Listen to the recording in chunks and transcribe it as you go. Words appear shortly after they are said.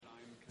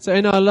So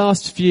in our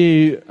last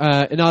few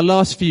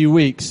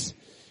weeks,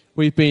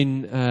 we've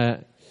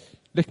been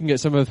looking at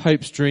some of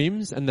Hope's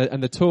dreams, and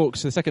the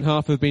talks. The second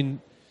half have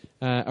been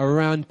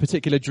around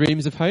particular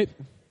dreams of hope.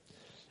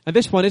 And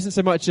this one isn't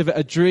so much of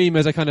a dream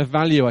as a kind of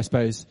value, I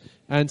suppose.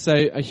 And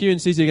so Hugh and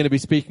Susie are going to be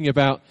speaking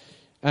about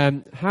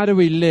how do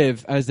we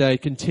live as a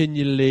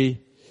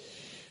continually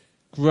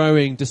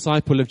growing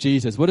disciple of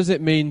Jesus? What does it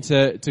mean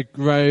to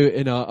grow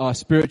in our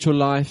spiritual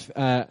life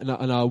and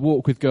our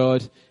walk with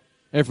God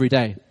every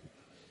day?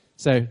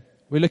 So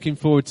we're looking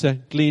forward to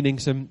gleaning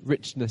some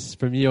richness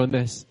from you on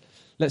this.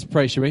 Let's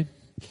pray, shall we?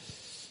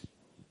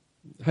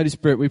 Holy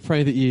Spirit, we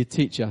pray that you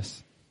teach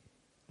us.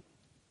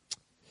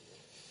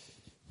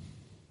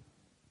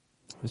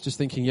 I was just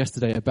thinking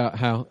yesterday about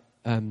how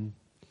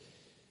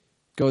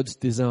God's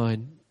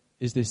design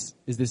is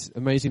this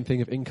amazing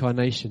thing of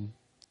incarnation,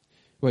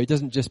 where he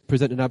doesn't just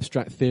present an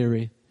abstract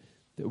theory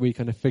that we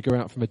kind of figure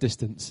out from a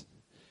distance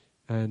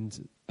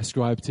and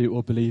ascribe to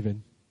or believe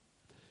in.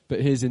 But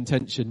his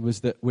intention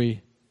was that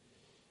we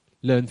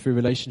learn through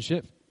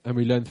relationship and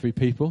we learn through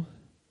people.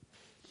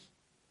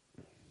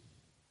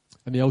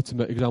 And the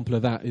ultimate example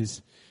of that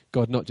is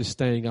God not just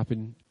staying up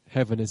in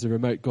heaven as a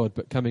remote God,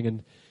 but coming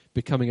and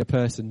becoming a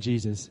person,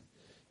 Jesus,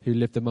 who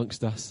lived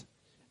amongst us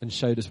and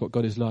showed us what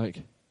God is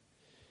like.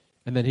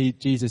 And then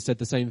Jesus said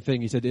the same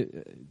thing. He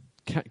said,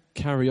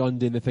 carry on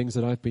doing the things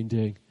that I've been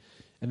doing.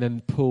 And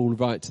then Paul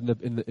writes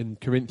in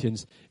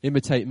Corinthians,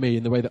 imitate me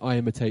in the way that I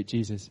imitate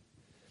Jesus.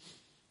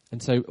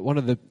 And so one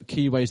of the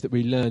key ways that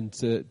we learn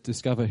to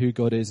discover who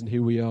God is and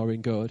who we are in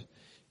God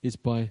is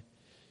by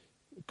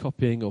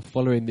copying or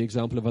following the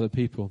example of other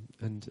people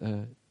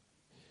and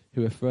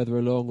who are further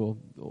along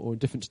or in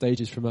different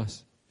stages from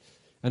us.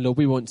 And Lord,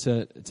 we want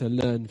to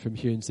learn from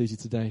Hugh and Susie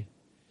today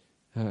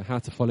how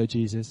to follow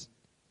Jesus.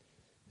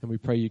 And we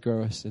pray you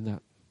grow us in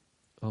that.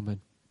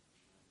 Amen.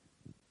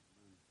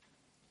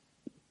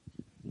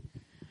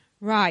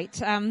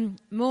 Right.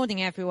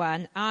 Morning,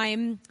 everyone.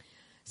 I'm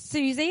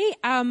Susie,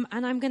 and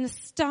I'm going to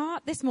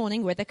start this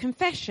morning with a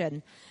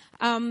confession.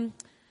 Andrew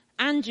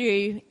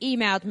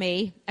emailed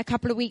me a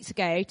couple of weeks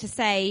ago to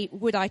say,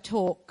 would I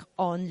talk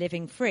on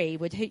living free?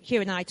 Would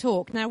Hugh and I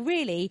talk? Now,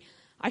 really,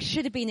 I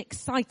should have been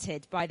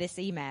excited by this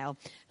email.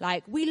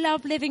 Like, we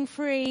love living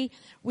free.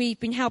 We've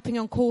been helping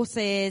on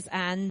courses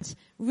and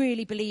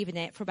really believe in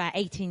it for about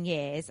 18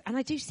 years. And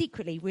I do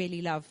secretly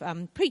really love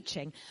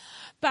preaching.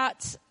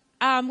 But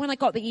when I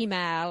got the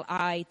email,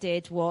 I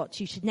did what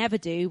you should never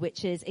do,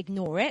 which is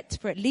ignore it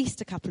for at least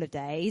a couple of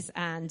days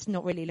and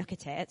not really look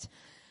at it.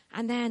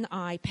 And then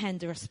I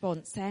penned a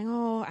response saying,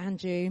 oh,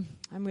 Andrew,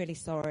 I'm really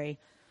sorry.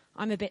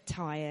 I'm a bit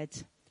tired.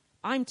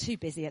 I'm too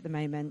busy at the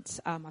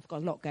moment. I've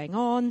got a lot going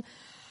on.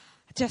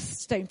 I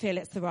just don't feel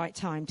it's the right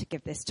time to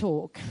give this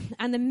talk.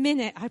 And the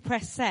minute I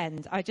pressed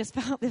send, I just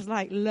felt this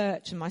like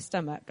lurch in my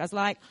stomach. I was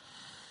like,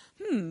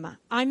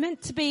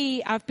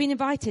 I've been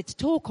invited to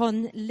talk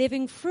on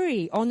living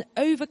free, on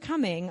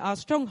overcoming our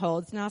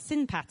strongholds and our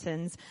sin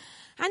patterns.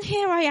 And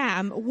here I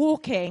am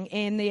walking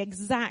in the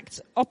exact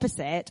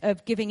opposite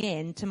of giving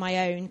in to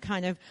my own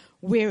kind of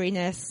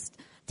weariness,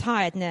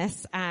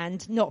 tiredness,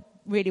 and not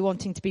really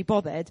wanting to be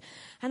bothered.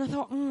 And I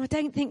thought, I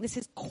don't think this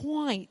is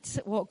quite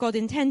what God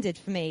intended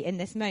for me in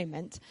this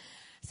moment.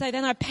 So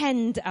then I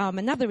penned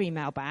another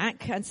email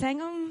back and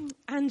saying,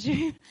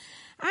 Andrew,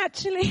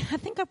 actually, I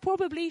think I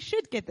probably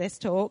should give this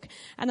talk,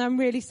 and I'm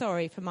really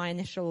sorry for my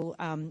initial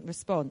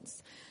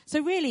response.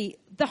 So really,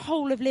 the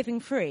whole of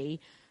living free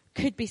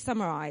could be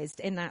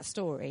summarized in that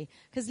story,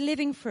 because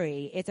living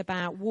free is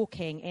about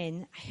walking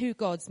in who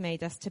God's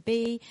made us to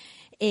be,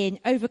 in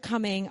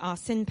overcoming our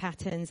sin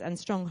patterns and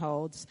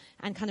strongholds,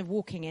 and kind of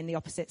walking in the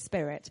opposite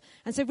spirit.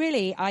 And so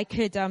really, I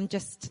could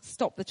just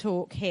stop the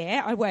talk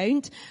here. I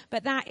won't,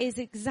 but that is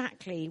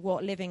exactly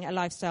what living a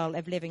lifestyle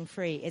of living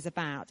free is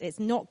about. It's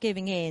not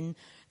giving in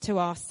to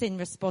our sin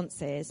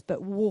responses,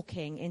 but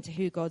walking into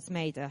who God's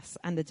made us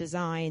and the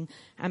design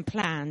and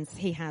plans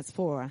he has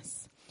for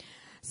us.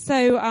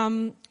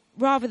 So,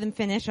 rather than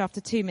finish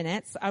after 2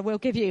 minutes, I will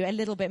give you a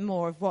little bit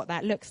more of what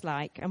that looks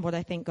like and what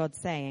I think God's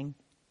saying.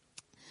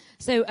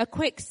 So a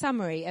quick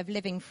summary of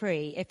Living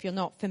Free, if you're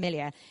not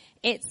familiar.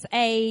 It's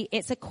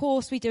a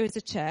course we do as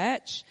a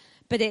church,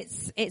 but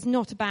it's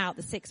not about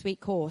the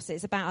 6-week course.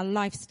 It's about a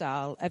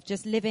lifestyle of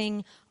just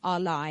living our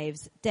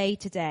lives day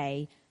to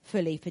day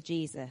fully for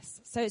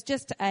Jesus. So it's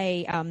just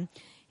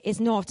it's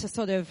not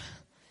a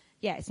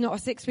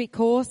 6-week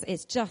course.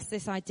 It's just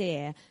this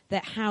idea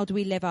that how do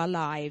we live our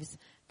lives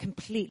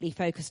completely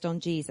focused on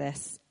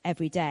Jesus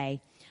every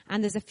day.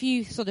 And there's a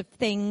few sort of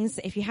things,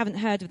 if you haven't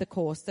heard of the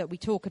course, that we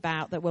talk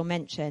about that we'll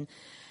mention.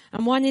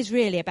 And one is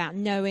really about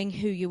knowing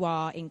who you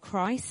are in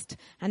Christ.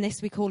 And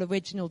this we call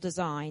original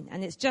design.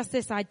 And it's just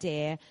this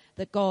idea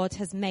that God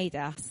has made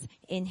us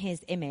in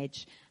his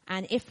image.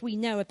 And if we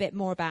know a bit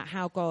more about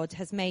how God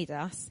has made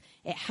us,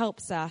 it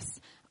helps us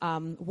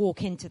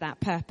walk into that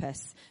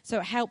purpose. So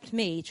it helped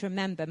me to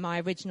remember my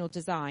original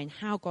design,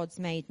 how God's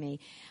made me.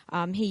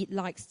 He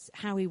likes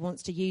how he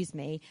wants to use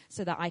me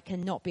so that I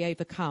can not be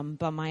overcome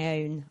by my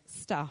own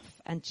stuff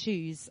and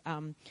choose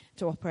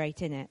to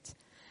operate in it.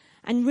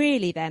 And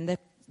really then, the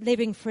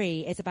living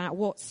free is about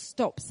what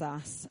stops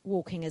us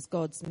walking as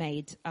God's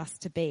made us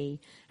to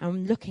be,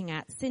 and looking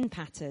at sin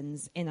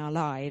patterns in our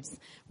lives,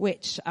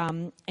 which,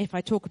 if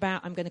I talk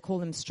about, I'm going to call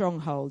them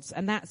strongholds.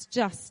 And that's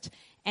just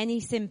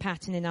any sin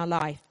pattern in our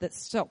life that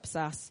stops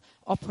us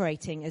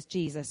operating as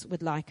Jesus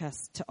would like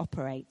us to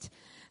operate.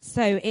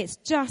 So it's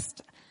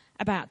just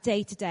about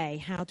day to day,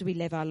 how do we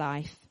live our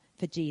life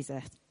for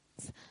Jesus?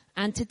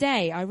 And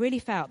today I really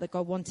felt that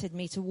God wanted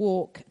me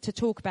to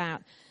talk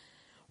about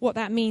what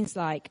that means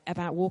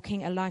about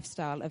walking a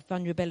lifestyle of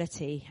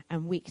vulnerability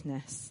and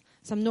weakness.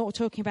 So I'm not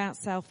talking about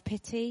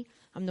self-pity.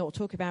 I'm not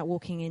talking about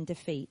walking in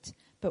defeat.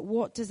 But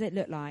what does it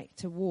look like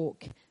to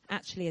walk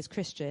actually as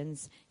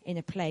Christians in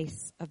a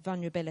place of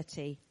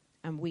vulnerability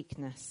and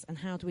weakness? And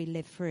how do we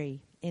live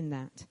free in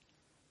that?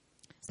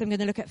 So I'm going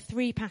to look at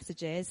 3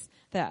 passages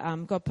that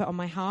God put on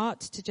my heart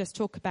to just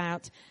talk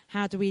about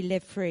how do we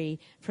live free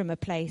from a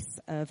place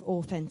of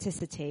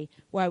authenticity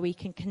where we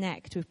can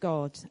connect with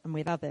God and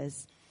with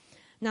others.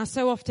 Now,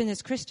 so often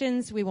as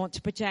Christians, we want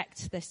to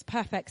project this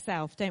perfect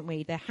self, don't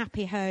we? The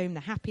happy home, the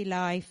happy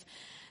life,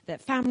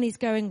 that family's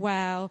going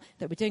well,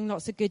 that we're doing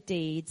lots of good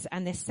deeds,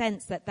 and this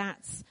sense that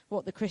that's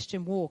what the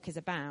Christian walk is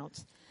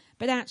about.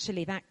 But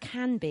actually, it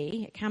can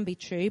be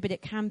true, but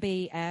it can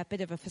be a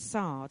bit of a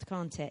facade,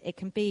 can't it? It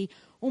can be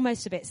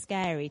almost a bit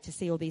scary to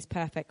see all these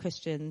perfect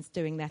Christians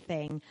doing their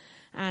thing,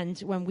 and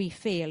when we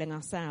feel in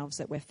ourselves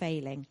that we're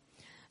failing.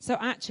 So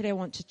actually, I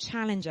want to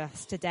challenge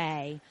us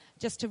today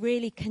just to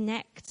really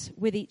connect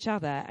with each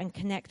other and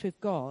connect with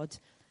God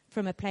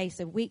from a place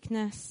of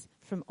weakness,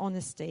 from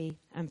honesty,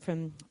 and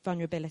from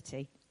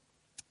vulnerability.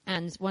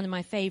 And one of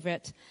my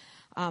favorite,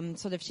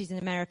 she's an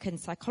American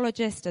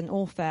psychologist and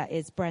author,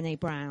 is Brené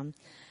Brown.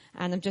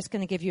 And I'm just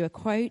going to give you a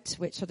quote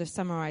which sort of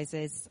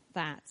summarizes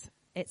that.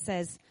 It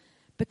says,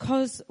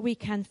 "Because we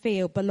can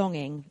feel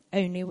belonging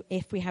only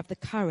if we have the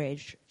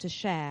courage to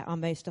share our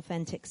most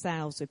authentic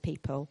selves with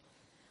people,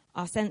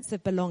 our sense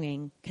of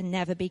belonging can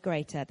never be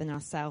greater than our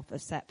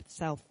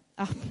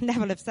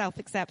level of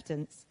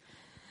self-acceptance.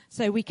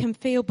 So we can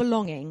feel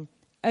belonging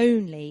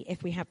only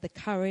if we have the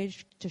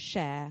courage to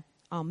share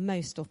our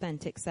most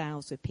authentic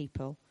selves with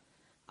people.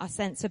 Our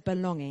sense of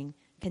belonging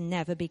can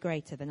never be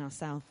greater than our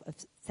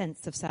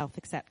sense of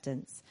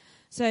self-acceptance."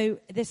 So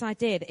this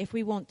idea that if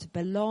we want to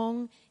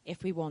belong,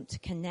 if we want to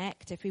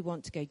connect, if we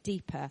want to go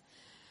deeper,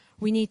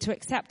 we need to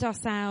accept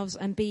ourselves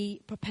and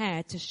be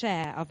prepared to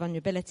share our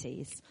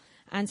vulnerabilities.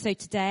 And so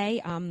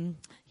today, I'm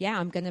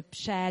going to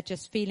share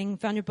just feeling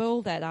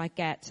vulnerable, that I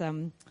get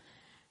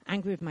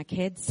angry with my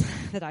kids,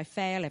 that I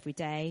fail every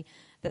day,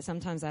 that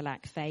sometimes I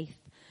lack faith,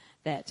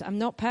 that I'm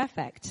not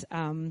perfect.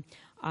 On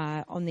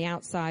the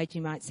outside,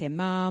 you might see a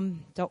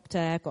mum,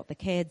 doctor, got the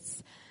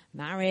kids,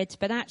 married,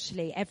 but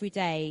actually every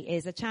day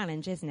is a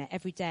challenge, isn't it?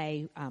 Every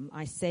day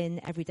I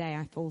sin, every day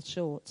I fall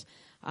short,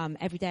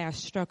 every day I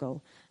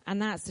struggle.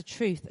 And that's the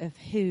truth of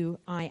who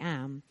I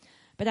am.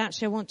 But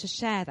actually I want to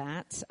share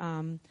that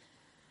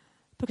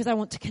because I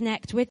want to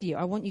connect with you.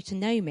 I want you to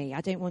know me.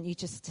 I don't want you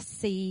just to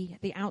see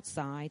the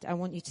outside. I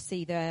want you to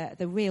see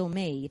the real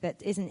me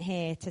that isn't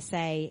here to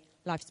say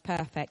life's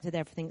perfect, that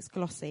everything's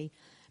glossy,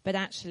 but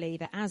actually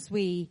that as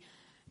we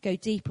go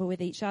deeper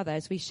with each other,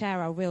 as we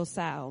share our real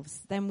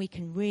selves, then we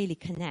can really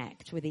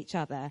connect with each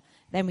other.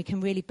 Then we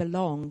can really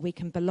belong. We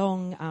can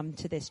belong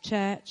to this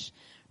church.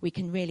 We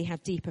can really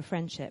have deeper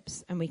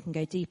friendships, and we can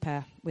go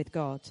deeper with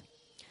God.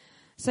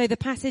 So the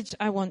passage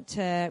I want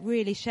to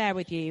really share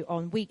with you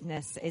on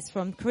weakness is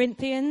from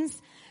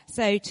Corinthians.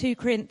 So 2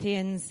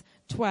 Corinthians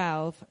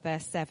 12,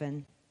 verse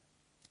 7.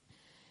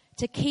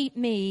 "To keep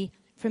me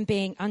from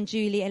being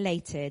unduly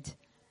elated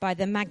by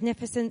the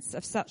magnificence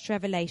of such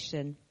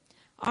revelation,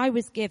 I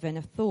was given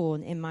a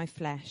thorn in my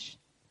flesh,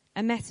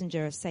 a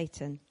messenger of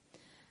Satan,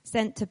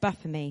 sent to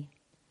buffet me.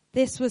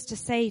 This was to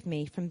save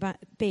me from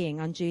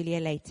being unduly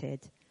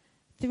elated.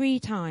 3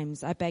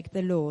 times I begged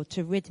the Lord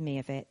to rid me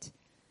of it.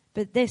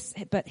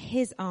 But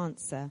his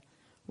answer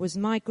was,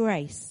 'My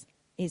grace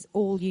is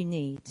all you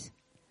need.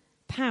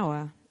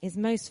 Power is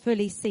most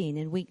fully seen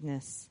in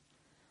weakness.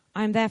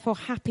 I am therefore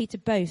happy to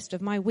boast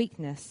of my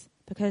weakness,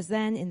 because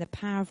then in the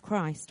power of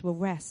Christ will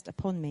rest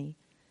upon me.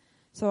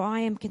 So I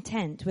am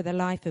content with a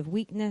life of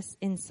weakness,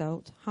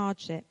 insult,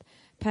 hardship,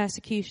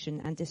 persecution,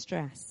 and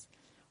distress,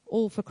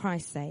 all for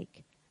Christ's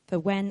sake. For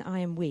when I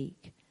am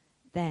weak,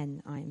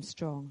 then I am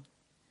strong.'"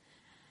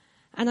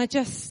 And I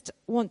just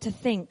want to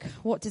think,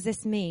 what does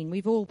this mean?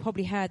 We've all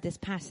probably heard this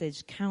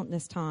passage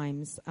countless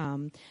times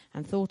and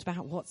thought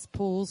about what's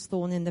Paul's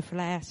thorn in the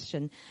flesh,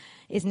 and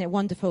isn't it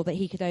wonderful that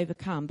he could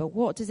overcome? But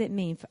what does it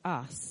mean for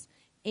us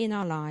in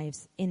our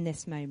lives in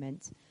this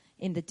moment,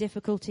 in the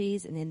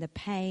difficulties and in the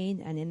pain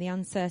and in the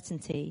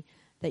uncertainty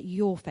that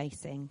you're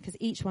facing? Because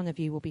each one of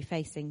you will be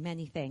facing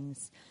many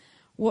things.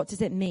 What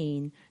does it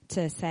mean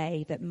to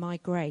say that my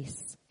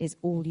grace is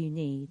all you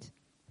need?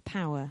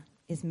 Power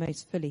is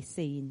most fully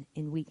seen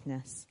in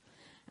weakness.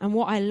 And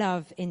what I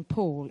love in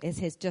Paul is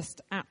his just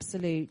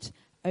absolute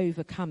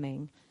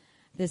overcoming.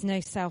 There's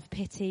no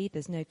self-pity,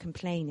 there's no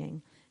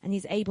complaining. And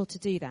he's able to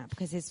do that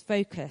because his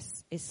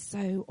focus is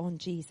so on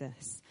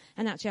Jesus.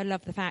 And actually, I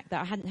love the fact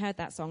that I hadn't heard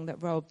that song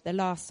that Rob, the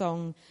last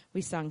song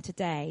we sung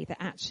today, that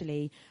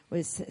actually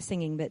was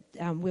singing that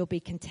we'll be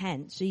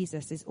content.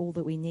 Jesus is all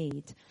that we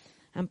need.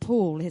 And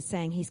Paul is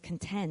saying he's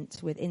content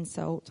with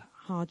insult,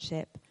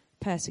 hardship,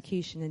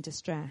 persecution and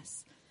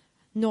distress.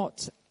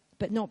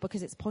 But not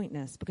because it's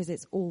pointless, because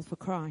it's all for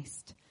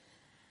Christ.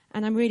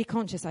 And I'm really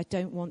conscious I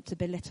don't want to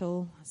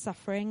belittle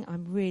suffering.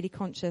 I'm really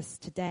conscious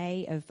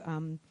today of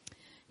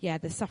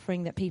the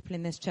suffering that people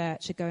in this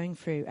church are going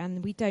through.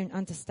 And we don't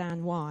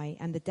understand why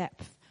and the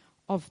depth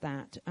of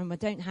that. And we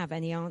don't have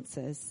any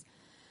answers.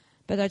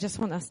 But I just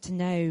want us to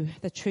know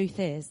the truth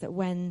is that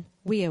when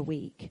we are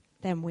weak,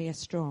 then we are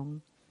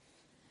strong.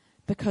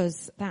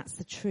 Because that's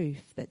the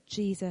truth, that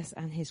Jesus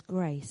and his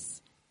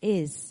grace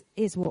is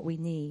what we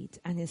need.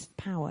 And his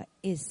power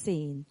is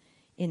seen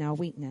in our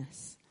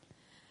weakness.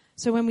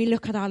 So when we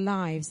look at our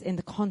lives in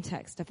the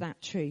context of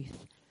that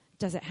truth,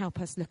 does it help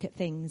us look at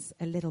things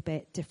a little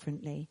bit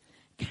differently?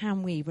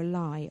 Can we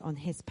rely on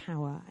his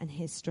power and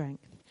his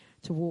strength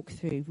to walk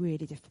through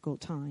really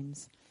difficult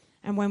times?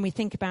 And when we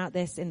think about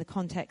this in the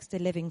context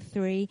of Living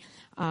Free,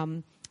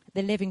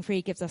 the Living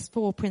Free gives us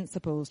 4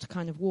 principles to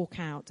kind of walk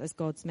out as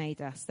God's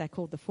made us. They're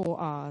called the 4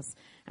 R's.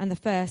 And the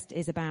first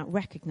is about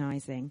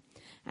recognizing.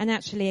 And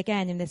actually,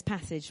 again, in this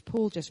passage,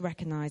 Paul just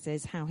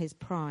recognizes how his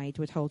pride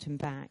would hold him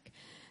back.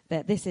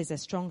 That this is a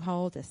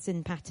stronghold, a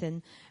sin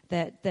pattern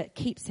that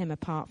keeps him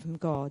apart from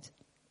God.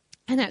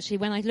 And actually,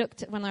 when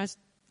I was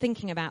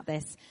thinking about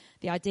this,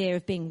 the idea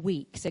of being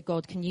weak so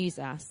God can use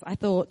us, I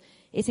thought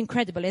it's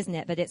incredible, isn't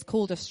it, that it's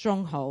called a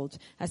stronghold,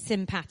 a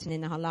sin pattern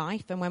in our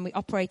life. And when we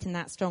operate in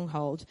that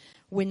stronghold,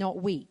 we're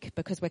not weak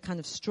because we're kind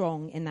of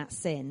strong in that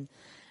sin.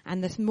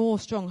 And the more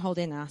stronghold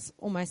in us,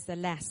 almost the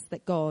less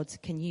that God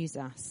can use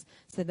us.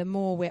 So the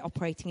more we're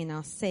operating in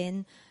our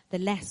sin, the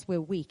less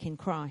we're weak in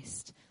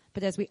Christ.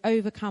 But as we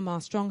overcome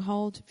our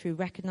stronghold through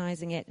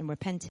recognizing it and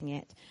repenting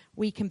it,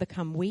 we can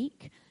become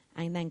weak,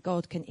 and then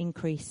God can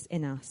increase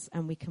in us,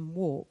 and we can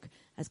walk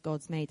as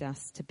God's made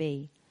us to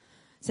be.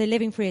 So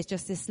Living Free is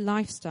just this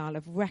lifestyle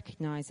of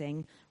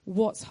recognizing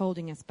what's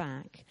holding us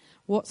back,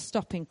 what's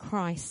stopping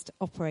Christ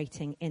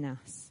operating in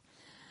us.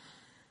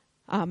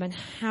 And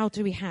how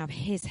do we have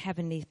his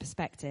heavenly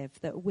perspective,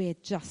 that we're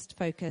just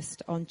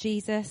focused on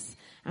Jesus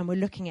and we're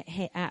looking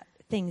at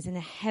things in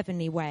a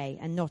heavenly way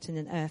and not in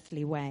an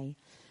earthly way,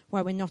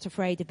 where we're not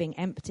afraid of being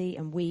empty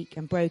and weak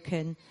and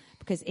broken,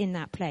 because in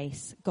that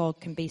place, God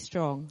can be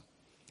strong.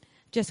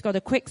 Just got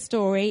a quick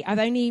story. I've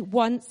only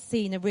once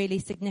seen a really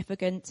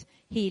significant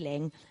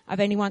healing. I've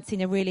only once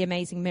seen a really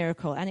amazing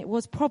miracle, and it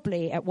was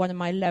probably at one of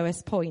my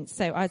lowest points.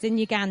 So I was in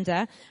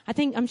Uganda.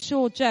 I'm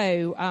sure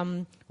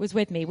Joe was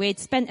with me. We'd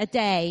spent a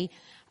day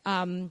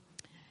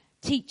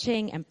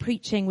teaching and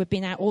preaching. We'd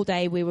been out all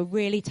day. We were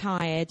really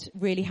tired,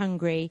 really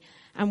hungry,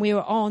 and we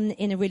were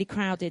in a really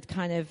crowded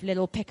kind of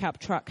little pickup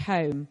truck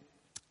home.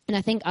 And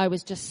I think I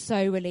was just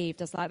so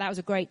relieved. I was like, that was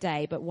a great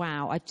day, but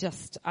wow,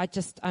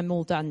 I'm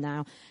all done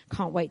now.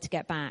 Can't wait to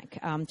get back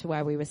to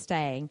where we were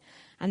staying.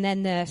 And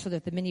then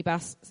the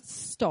minibus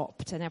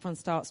stopped and everyone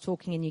starts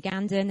talking in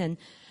Ugandan and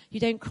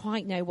you don't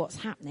quite know what's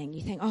happening.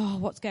 You think, oh,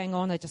 what's going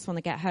on? I just want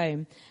to get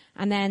home.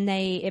 And then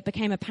it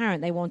became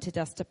apparent they wanted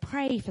us to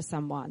pray for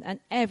someone. And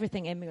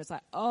everything in me was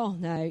like, oh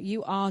no,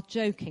 you are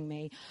joking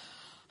me.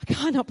 I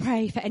cannot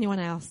pray for anyone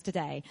else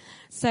today.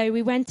 So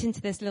we went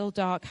into this little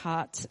dark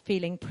hut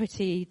feeling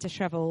pretty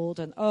disheveled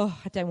and, I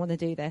don't want to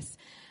do this.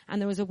 And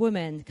there was a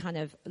woman kind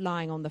of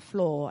lying on the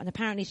floor, and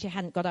apparently she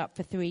hadn't got up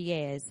for 3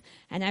 years,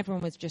 and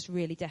everyone was just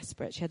really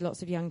desperate. She had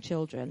lots of young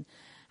children.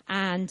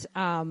 And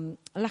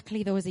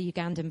luckily there was a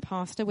Ugandan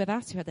pastor with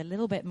us who had a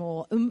little bit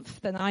more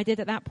oomph than I did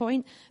at that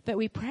point. But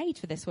we prayed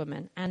for this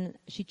woman, and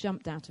she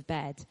jumped out of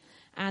bed.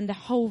 And the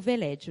whole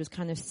village was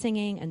kind of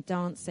singing and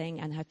dancing,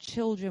 and her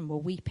children were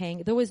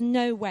weeping. There was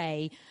no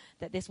way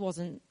that this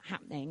wasn't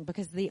happening,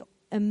 because the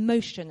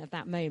emotion of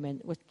that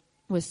moment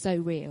was so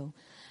real.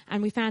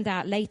 And we found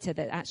out later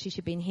that actually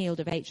she'd been healed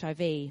of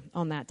HIV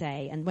on that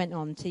day and went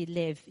on to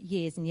live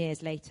years and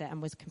years later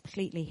and was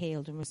completely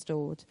healed and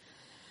restored.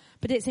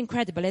 But it's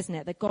incredible, isn't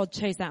it, that God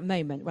chose that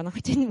moment when I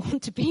didn't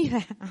want to be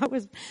there. I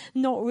was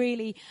not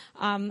really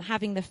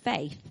having the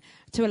faith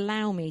to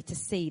allow me to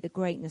see the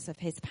greatness of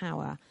his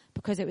power,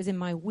 because it was in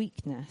my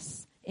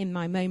weakness, in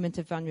my moment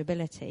of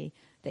vulnerability,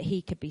 that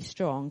he could be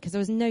strong. Because there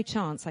was no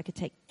chance I could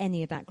take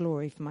any of that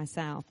glory for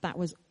myself. That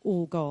was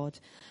all God.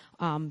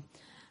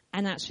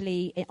 And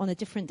actually, on a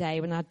different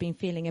day when I'd been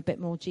feeling a bit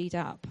more G'd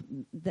up,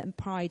 that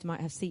pride might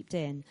have seeped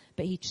in.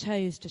 But he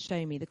chose to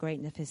show me the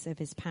greatness of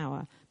his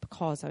power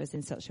because I was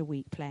in such a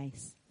weak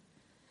place.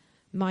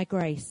 My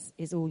grace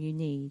is all you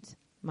need.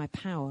 My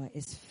power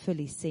is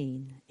fully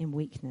seen in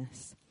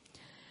weakness.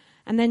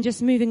 And then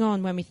just moving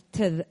on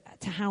to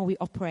to how we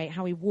operate,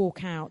 how we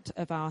walk out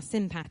of our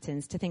sin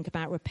patterns, to think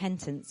about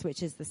repentance,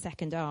 which is the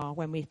second R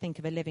when we think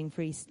of a living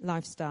free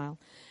lifestyle.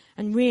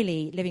 And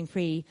really, living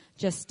free,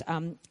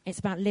 it's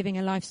about living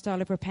a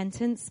lifestyle of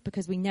repentance,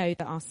 because we know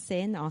that our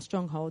sin, our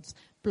strongholds,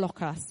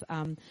 block us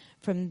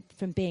from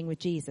being with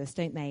Jesus,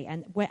 don't they?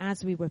 And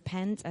as we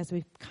repent, as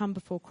we come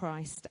before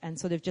Christ and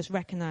sort of just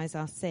recognize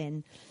our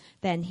sin,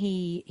 then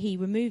he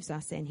removes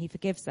our sin, he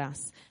forgives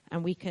us,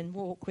 and we can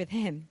walk with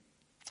him.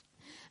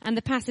 And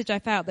the passage I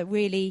felt that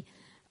really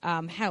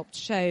helped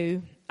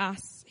show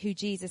us who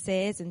Jesus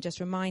is and just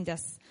remind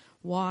us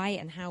why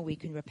and how we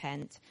can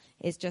repent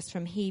is just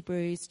from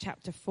Hebrews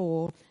chapter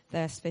 4,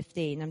 verse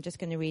 15. I'm just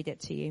going to read it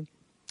to you.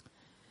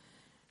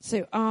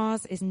 So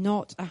ours is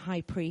not a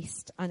high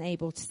priest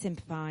unable to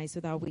sympathize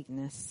with our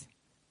weakness,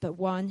 but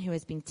one who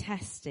has been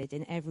tested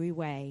in every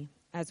way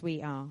as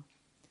we are,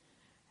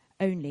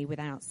 only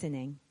without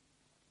sinning.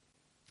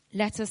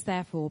 Let us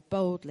therefore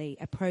boldly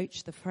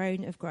approach the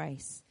throne of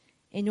grace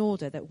in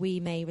order that we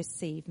may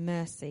receive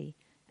mercy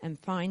and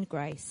find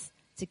grace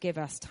to give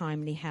us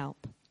timely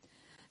help.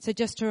 So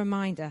just to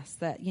remind us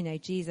that,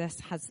 Jesus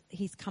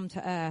he's come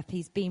to earth,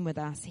 he's been with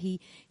us,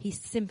 he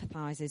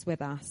sympathizes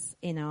with us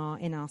in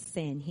our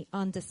sin. He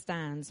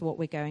understands what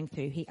we're going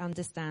through. He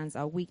understands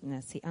our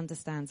weakness. He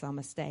understands our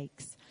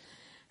mistakes.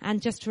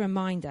 And just to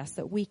remind us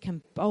that we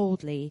can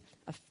boldly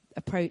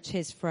approach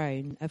his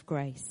throne of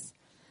grace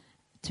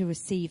to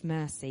receive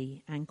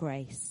mercy and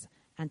grace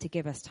and to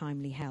give us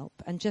timely help.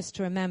 And just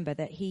to remember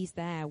that he's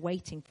there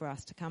waiting for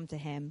us to come to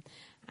him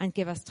and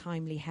give us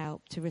timely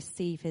help to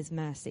receive his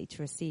mercy,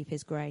 to receive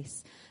his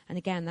grace. And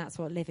again, that's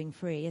what living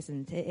free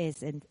isn't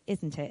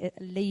it?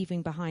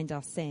 Leaving behind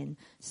our sin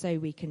so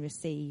we can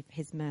receive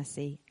his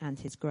mercy and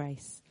his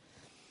grace.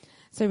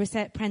 So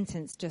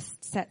repentance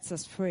just sets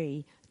us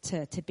free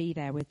to be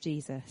there with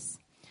Jesus.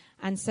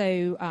 And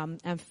so,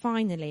 and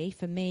finally,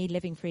 for me,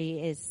 living free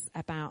is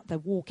about the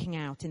walking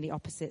out in the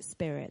opposite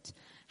spirit.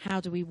 How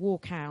do we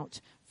walk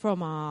out from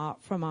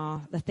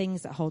the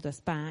things that hold us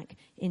back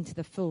into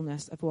the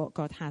fullness of what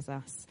God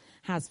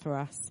has for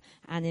us?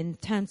 And in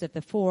terms of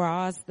the 4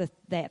 R's,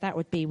 that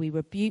would be we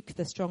rebuke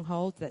the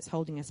stronghold that's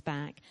holding us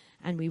back,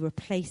 and we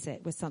replace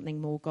it with something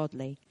more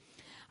godly.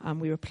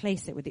 We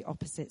replace it with the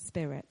opposite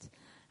spirit.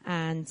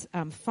 And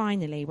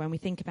finally, when we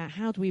think about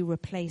how do we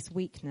replace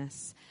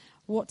weakness,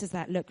 what does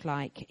that look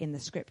like in the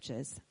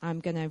scriptures? I'm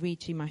going to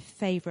read you my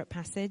favourite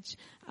passage,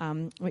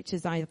 which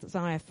is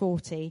Isaiah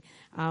 40,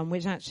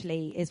 which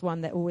actually is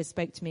one that always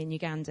spoke to me in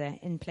Uganda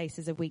in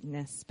places of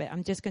weakness. But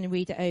I'm just going to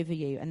read it over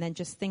you and then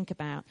just think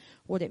about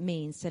what it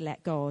means to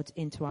let God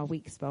into our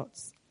weak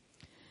spots.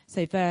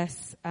 So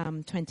verse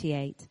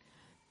 28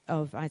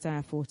 of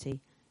Isaiah 40.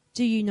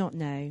 Do you not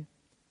know?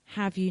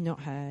 Have you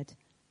not heard?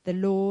 The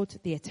Lord,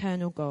 the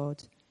eternal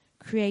God,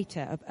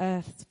 creator of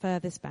earth's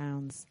furthest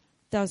bounds,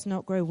 does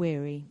not grow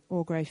weary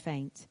or grow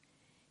faint.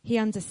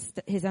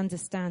 His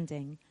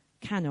understanding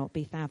cannot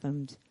be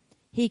fathomed.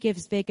 He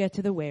gives vigor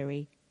to the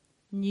weary,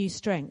 new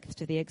strength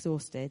to the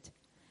exhausted.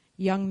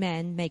 Young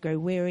men may grow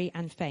weary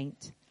and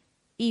faint.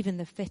 Even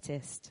the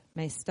fittest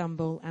may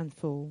stumble and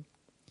fall.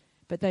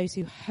 But those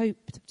who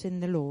hoped in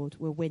the Lord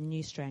will win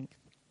new strength.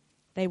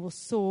 They will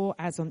soar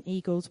as on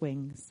eagle's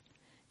wings.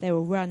 They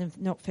will run and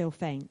not feel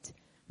faint,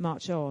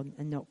 march on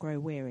and not grow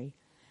weary.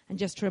 And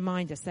just to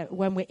remind us that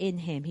when we're in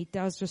him, he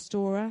does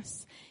restore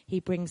us. He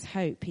brings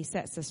hope. He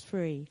sets us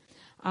free.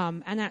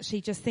 And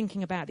actually just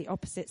thinking about the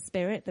opposite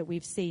spirit that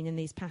we've seen in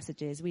these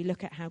passages, we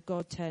look at how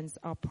God turns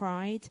our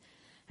pride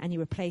and he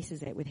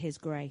replaces it with his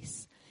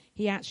grace.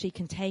 He actually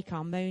can take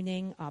our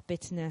moaning, our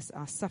bitterness,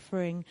 our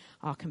suffering,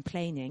 our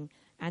complaining,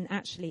 and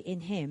actually in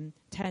him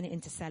turn it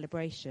into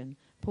celebration.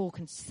 Paul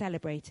can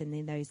celebrate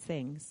in those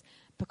things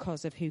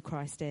because of who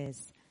Christ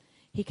is.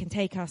 He can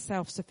take our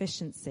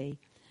self-sufficiency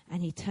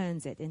and he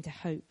turns it into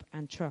hope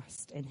and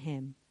trust in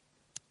him.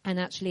 And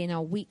actually in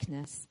our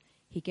weakness,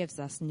 he gives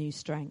us new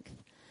strength.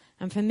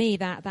 And for me,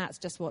 that's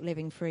just what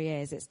living free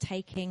is. It's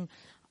taking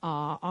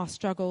our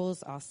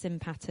struggles, our sin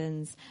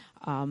patterns,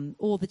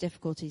 all the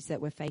difficulties that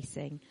we're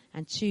facing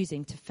and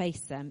choosing to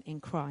face them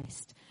in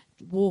Christ.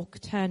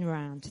 Turn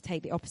around, to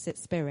take the opposite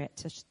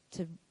spirit,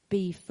 to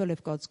be full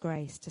of God's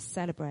grace, to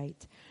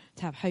celebrate,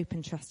 to have hope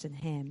and trust in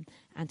him,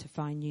 and to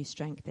find new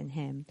strength in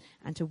him,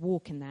 and to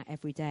walk in that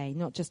every day,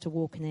 not just to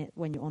walk in it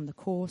when you're on the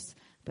course,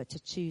 but to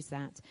choose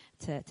that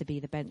to be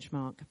the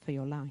benchmark for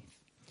your life.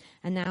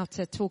 And now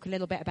to talk a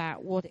little bit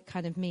about what it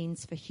kind of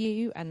means for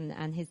Hugh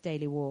and his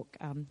daily walk,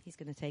 he's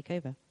going to take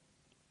over.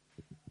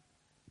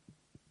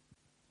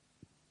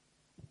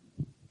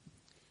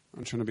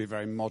 I'm trying to be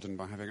very modern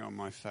by having it on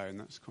my phone.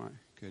 That's quite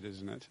good,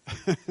 isn't it?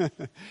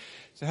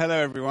 So hello,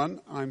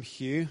 everyone. I'm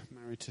Hugh,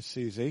 married to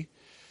Susie.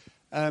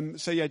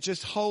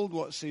 Just hold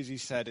what Susie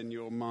said in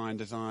your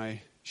mind as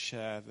I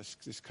share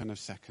this kind of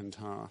second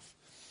half.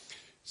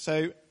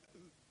 So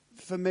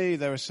for me,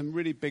 there are some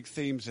really big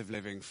themes of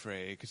living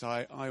free, because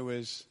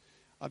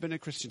I've been a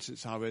Christian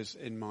since I was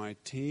in my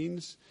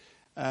teens,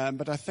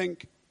 but I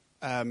think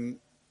I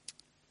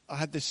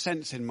had this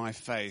sense in my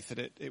faith that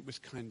it was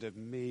kind of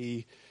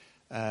me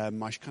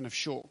my kind of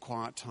short,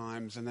 quiet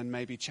times, and then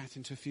maybe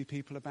chatting to a few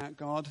people about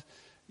God.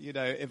 You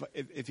know,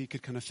 if he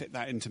could kind of fit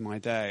that into my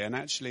day. And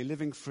actually,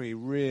 Living Free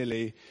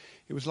really,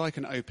 it was like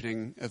an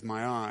opening of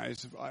my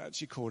eyes. I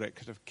actually called it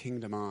kind of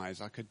kingdom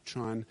eyes. I could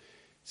try and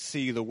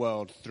see the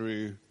world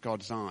through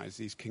God's eyes,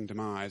 these kingdom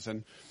eyes,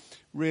 and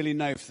really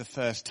know for the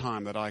first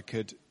time that I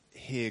could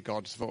hear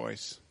God's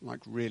voice, like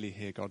really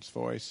hear God's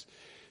voice,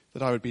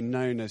 that I would be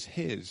known as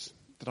his,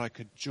 that I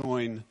could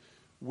join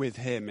with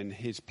him in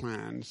his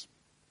plans,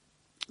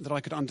 that I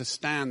could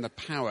understand the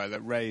power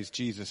that raised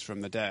Jesus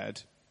from the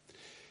dead,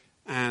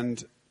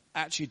 and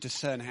actually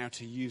discern how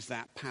to use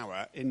that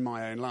power in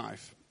my own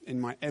life, in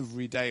my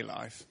everyday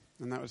life.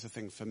 And that was the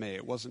thing for me.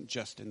 It wasn't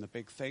just in the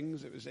big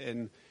things, it was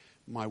in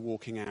my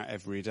walking out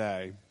every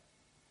day.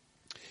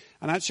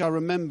 And actually I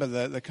remember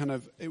the kind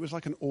of, it was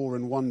like an awe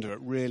and wonder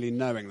at really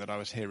knowing that I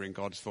was hearing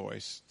God's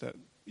voice, that,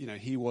 you know,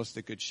 he was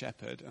the good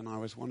shepherd and I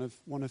was one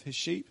of his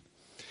sheep,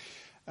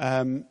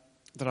 that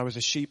I was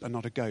a sheep and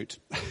not a goat.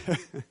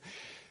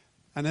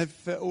 And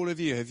for all of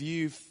you, have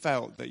you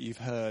felt that you've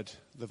heard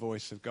the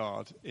voice of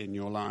God in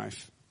your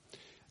life?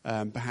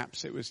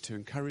 Perhaps it was to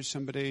encourage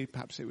somebody.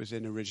 Perhaps it was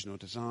in original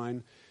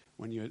design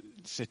when you're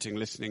sitting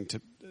listening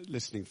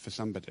for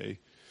somebody.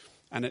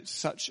 And it's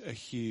such a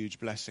huge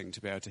blessing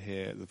to be able to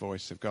hear the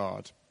voice of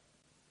God.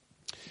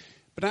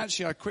 But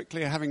actually, I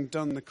quickly, having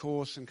done the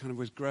course and kind of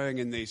was growing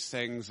in these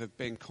things of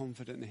being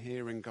confident in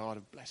hearing God,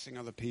 of blessing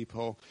other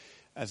people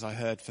as I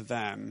heard for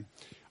them,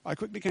 I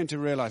quickly came to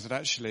realize that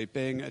actually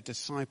being a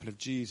disciple of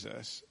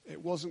Jesus,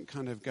 it wasn't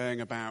kind of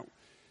going about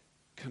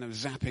kind of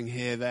zapping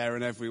here, there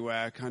and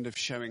everywhere, kind of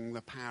showing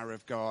the power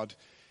of God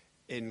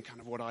in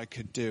kind of what I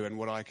could do and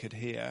what I could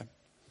hear.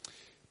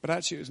 But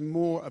actually it was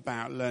more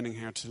about learning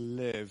how to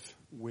live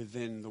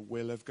within the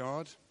will of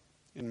God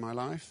in my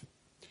life.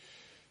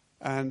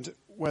 And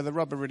where the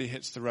rubber really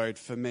hits the road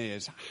for me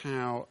is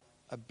how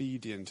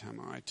obedient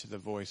am I to the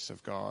voice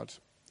of God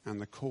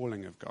and the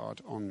calling of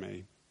God on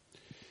me?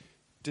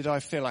 Did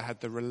I feel I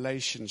had the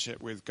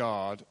relationship with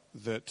God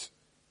that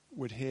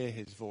would hear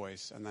his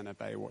voice and then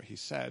obey what he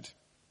said?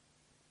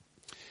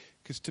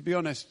 Because to be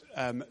honest,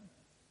 I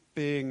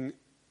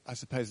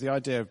suppose the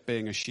idea of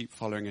being a sheep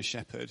following a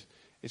shepherd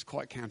is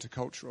quite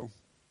countercultural.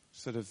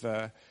 Sort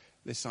of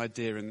this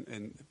idea,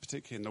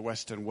 particularly in the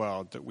Western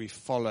world, that we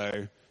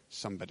follow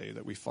somebody,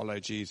 that we follow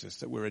Jesus,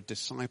 that we're a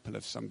disciple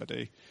of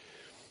somebody,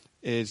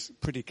 is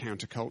pretty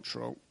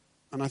countercultural.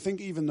 And I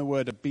think even the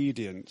word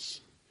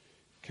obedience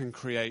can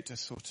create a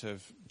sort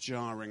of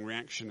jarring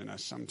reaction in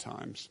us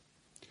sometimes.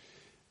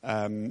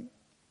 It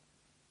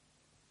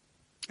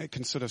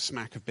can sort of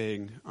smack of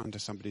being under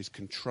somebody's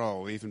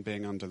control, even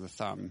being under the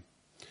thumb.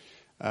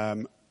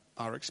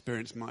 Our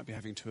experience might be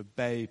having to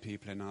obey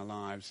people in our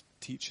lives,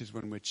 teachers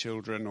when we're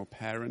children or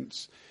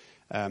parents.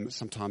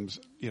 Sometimes,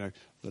 you know,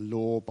 the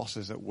law,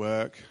 bosses at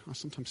work. I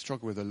sometimes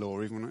struggle with the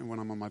law, even when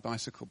I'm on my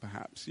bicycle,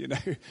 perhaps. You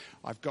know,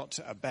 I've got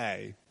to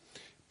obey.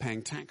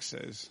 Paying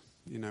taxes,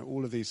 you know,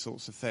 all of these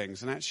sorts of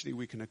things. And actually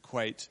we can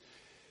equate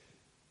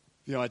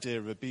the idea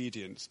of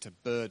obedience to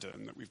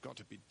burden, that we've got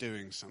to be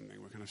doing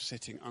something. We're kind of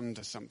sitting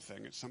under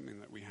something. It's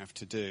something that we have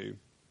to do.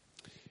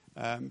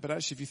 But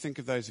actually, if you think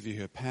of those of you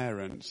who are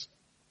parents,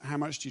 how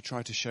much do you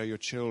try to show your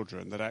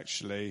children that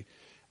actually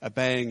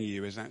obeying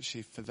you is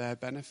actually for their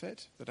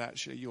benefit, that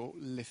actually you're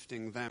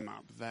lifting them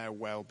up, their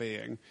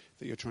well-being,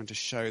 that you're trying to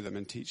show them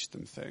and teach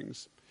them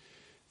things,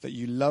 that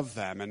you love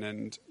them and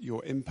in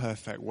your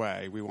imperfect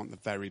way, we want the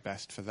very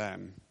best for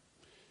them.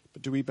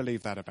 But do we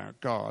believe that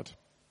about God?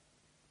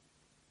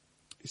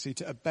 You see,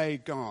 to obey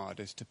God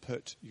is to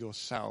put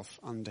yourself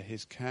under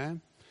his care,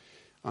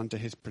 under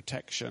his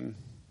protection,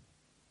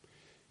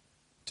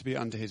 to be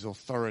under his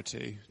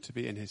authority, to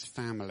be in his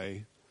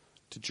family,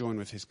 to join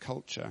with his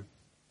culture.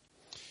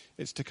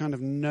 It's to kind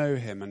of know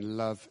him and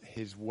love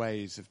his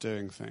ways of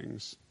doing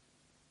things.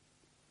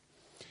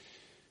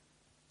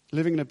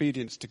 Living in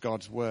obedience to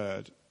God's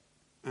word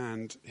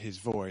and his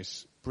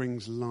voice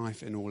brings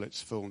life in all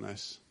its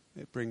fullness.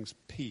 It brings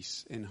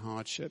peace in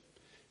hardship,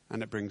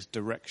 and it brings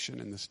direction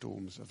in the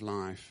storms of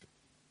life.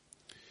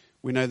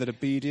 We know that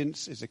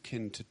obedience is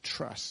akin to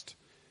trust,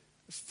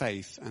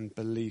 faith, and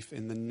belief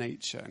in the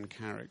nature and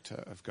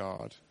character of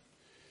God.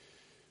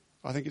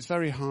 I think it's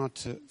very hard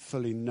to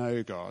fully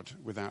know God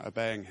without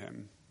obeying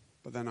him,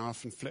 but then I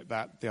often flip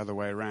that the other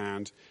way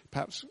around.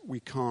 Perhaps we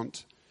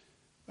can't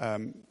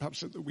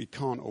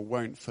or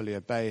won't fully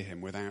obey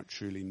him without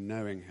truly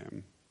knowing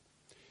him.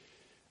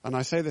 And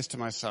I say this to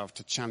myself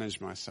to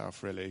challenge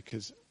myself, really,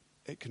 because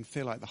it can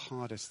feel like the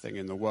hardest thing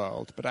in the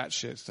world, but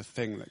actually it's the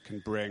thing that can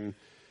bring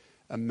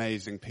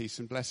amazing peace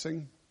and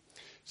blessing.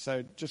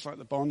 So just like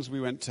the Bonds,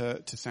 we went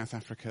to South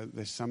Africa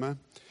this summer.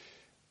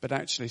 But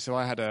actually, so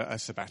I had a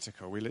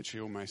sabbatical. We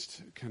literally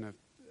almost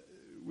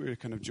we were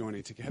kind of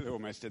joining together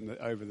almost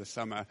over the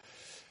summer.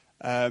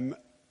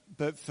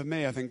 But for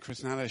me, I think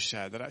Chris and Alice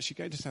shared that actually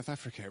going to South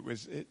Africa,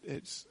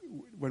 it's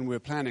when we were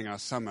planning our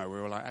summer, we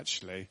were like,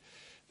 actually,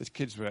 the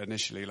kids were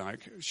initially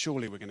like,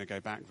 surely we're going to go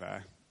back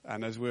there.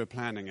 And as we were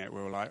planning it,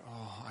 we were like,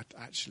 oh,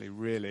 I actually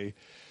really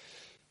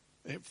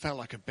it felt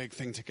like a big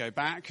thing to go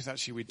back, because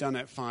actually we'd done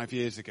it 5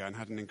 years ago and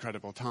had an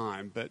incredible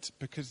time. But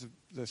because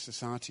the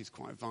society is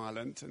quite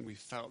violent and we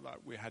felt like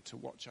we had to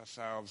watch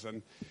ourselves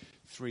and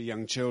 3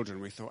 young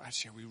children, we thought,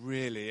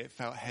 actually, it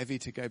felt heavy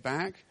to go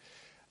back.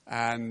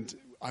 And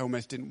I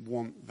almost didn't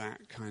want that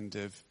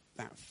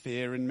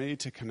fear in me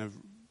to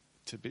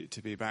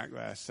be back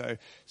there.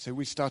 So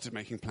we started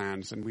making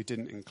plans, and we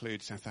didn't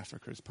include South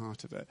Africa as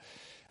part of it.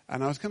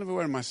 And I was kind of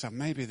aware of myself,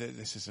 maybe that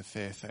this is a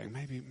fear thing.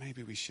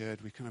 Maybe we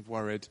should. We kind of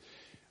worried.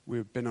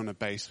 We've been on a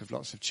base with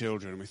lots of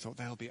children. We thought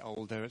they'll be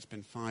older. It's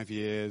been 5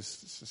 years.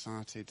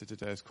 Society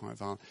is quite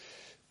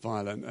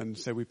violent. And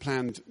so we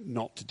planned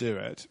not to do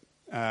it.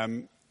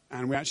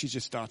 And we actually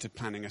just started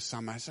planning a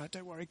summer. So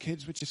don't worry,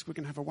 kids, we're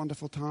going to have a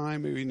wonderful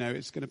time.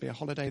 It's going to be a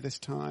holiday this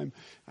time,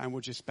 and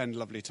we'll just spend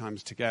lovely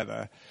times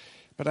together.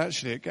 But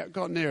actually, it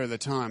got nearer the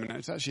time, and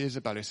it's actually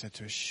Isabel who said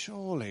to us,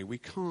 surely you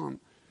can't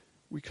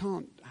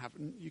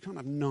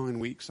have 9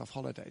 weeks off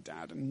holiday,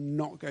 Dad, and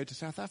not go to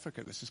South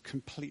Africa. This is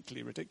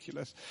completely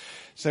ridiculous.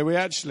 So we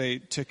actually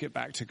took it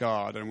back to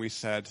God, and we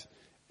said,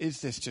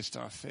 is this just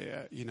our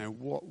fear?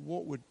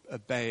 What would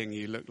obeying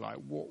you look like?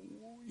 What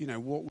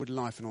would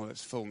life in all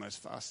its fullness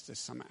for us this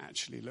summer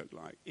actually look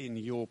like in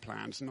your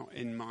plans, not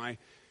in my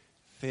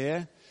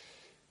fear?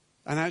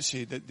 And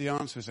actually, the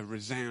answer was a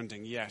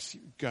resounding yes,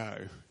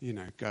 go.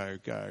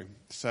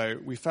 So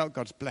we felt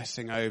God's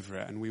blessing over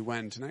it, and we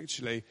went. And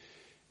actually,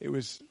 it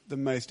was the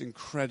most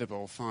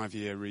incredible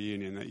 5-year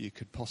reunion that you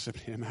could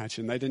possibly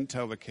imagine. They didn't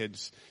tell the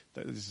kids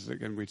that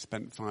we'd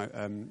spent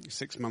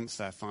 6 months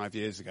there 5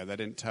 years ago. They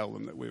didn't tell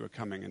them that we were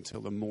coming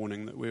until the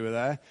morning that we were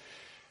there.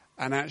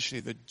 And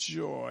actually the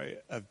joy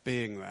of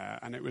being there,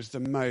 and it was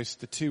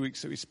the 2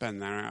 weeks that we spent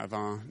there out of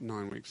our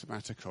 9-week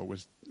sabbatical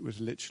was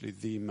literally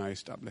the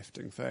most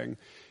uplifting thing,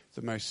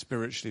 the most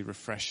spiritually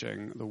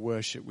refreshing. The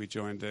worship we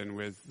joined in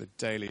with, the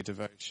daily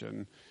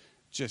devotion,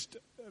 just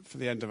for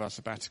the end of our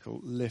sabbatical,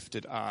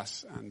 lifted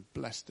us and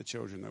blessed the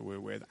children that we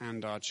were with,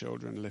 and our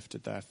children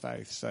lifted their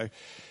faith. So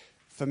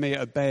for me,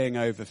 obeying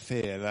over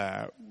fear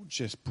there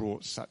just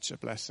brought such a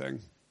blessing.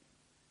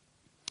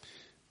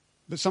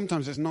 But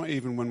sometimes it's not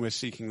even when we're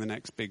seeking the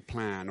next big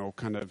plan or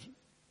kind of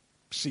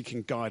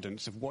seeking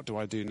guidance of what do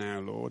I do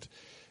now, Lord?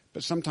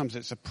 But sometimes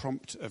it's a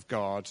prompt of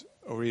God,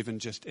 or even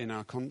just in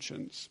our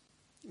conscience.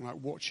 Like,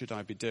 what should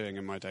I be doing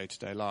in my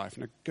day-to-day life?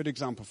 And a good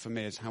example for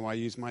me is how I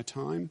use my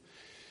time.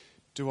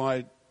 Do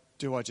I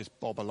just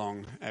bob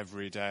along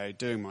every day,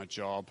 doing my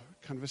job,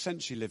 kind of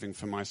essentially living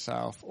for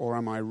myself? Or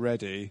am I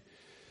ready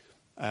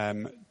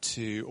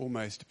to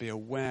almost be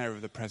aware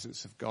of the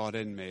presence of God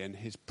in me and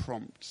his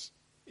prompts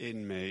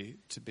in me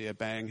to be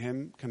obeying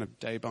him kind of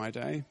day by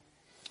day?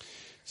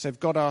 So if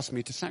God asks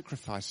me to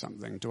sacrifice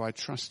something, do I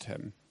trust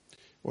him?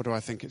 Or do I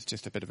think it's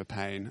just a bit of a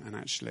pain, and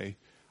actually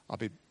I'll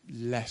be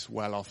less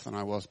well off than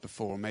I was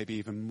before, maybe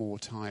even more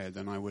tired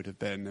than I would have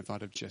been if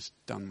I'd have just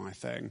done my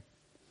thing?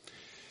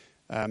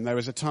 There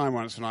was a time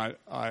once when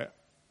I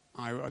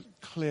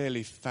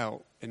clearly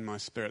felt in my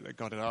spirit that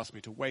God had asked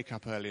me to wake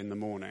up early in the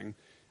morning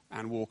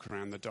and walk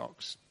around the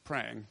docks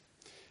praying.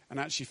 And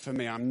actually, for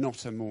me, I'm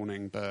not a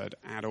morning bird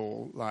at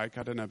all. Like,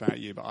 I don't know about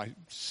you, but I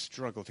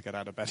struggle to get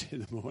out of bed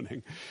in the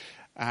morning.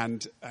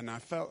 And I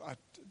felt, I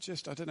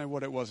don't know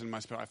what it was in my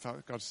spirit. I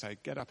felt God say,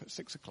 get up at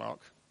 6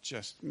 o'clock,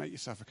 just make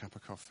yourself a cup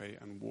of coffee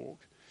and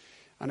walk.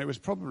 And it was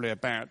probably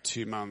about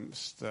 2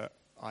 months that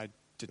I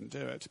didn't do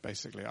it,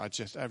 basically.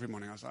 Every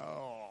morning I was like,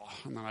 oh,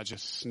 and then I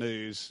just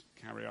snooze,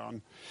 carry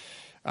on.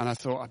 And I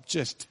thought,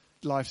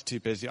 life's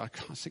too busy.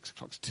 6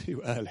 o'clock's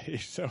too early,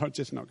 so I'm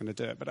just not going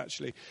to do it. But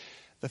actually,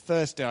 the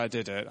first day I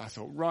did it, I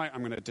thought, right,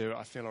 I'm going to do it.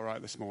 I feel all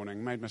right this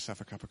morning. Made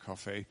myself a cup of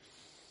coffee,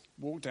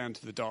 walked down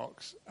to the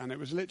docks, and it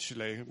was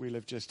literally, we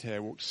live just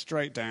here, walked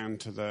straight down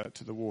to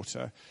the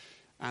water,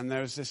 and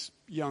there was this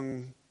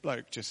young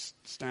bloke just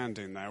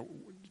standing there,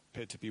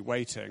 appeared to be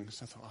waiting.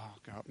 So I thought,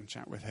 I'll go up and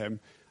chat with him.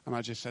 And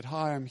I just said,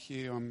 hi, I'm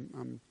Hugh,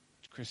 I'm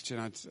Christian.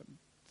 I said,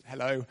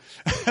 hello.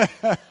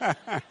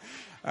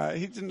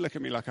 He didn't look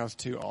at me like I was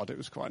too odd. It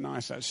was quite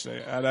nice,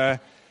 actually. And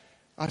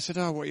I said,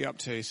 oh, what are you up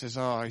to? He says,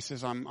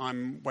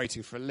 I'm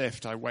waiting for a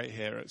lift. I wait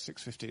here at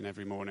 6:15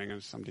 every morning,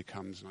 and somebody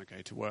comes and I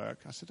go to work.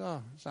 I said,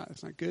 oh, is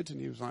that good? And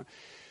he was like,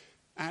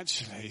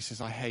 actually, he says,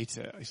 I hate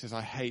it. He says,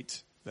 I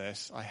hate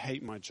this. I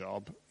hate my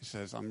job. He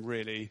says, I'm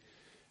really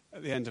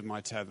at the end of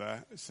my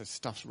tether. He says,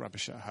 stuff's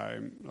rubbish at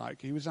home.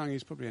 Like, he was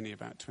probably only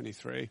about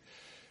 23.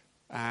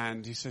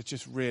 And he said,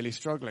 just really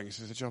struggling. He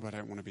says, a job I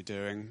don't want to be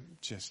doing.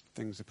 Just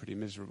things are pretty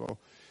miserable.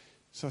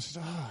 So I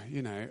said,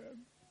 I'm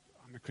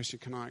a Christian,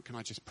 can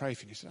I just pray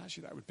for you? He said,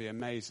 actually, that would be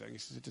amazing. He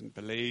says, I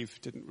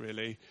didn't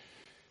really.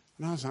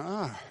 And I was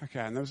like, okay.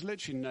 And there was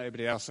literally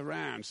nobody else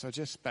around. So I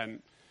just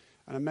spent,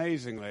 and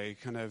amazingly,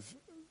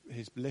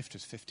 his lift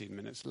was 15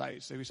 minutes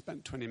late. So we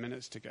spent 20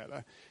 minutes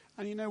together.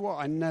 And you know what?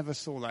 I never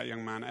saw that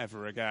young man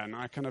ever again.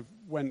 I kind of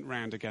went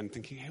round again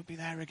thinking, he'll be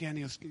there again.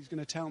 He's going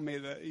to tell me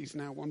that he's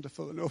now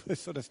wonderful and all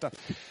this sort of stuff.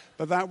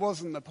 But that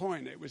wasn't the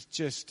point. It was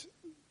just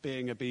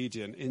being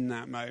obedient in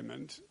that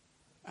moment.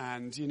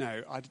 And,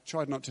 I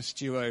tried not to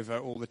stew over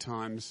all the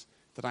times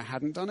that I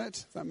hadn't done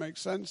it, if that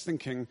makes sense.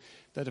 Thinking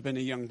there'd have been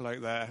a young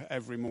bloke there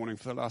every morning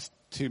for the last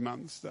 2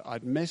 months that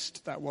I'd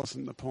missed. That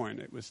wasn't the point.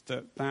 It was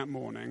that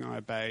morning I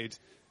obeyed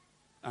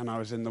and I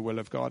was in the will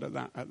of God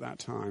at that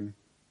time.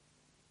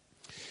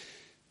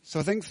 So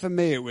I think for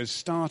me it was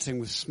starting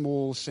with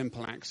small,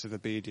 simple acts of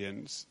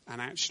obedience and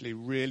actually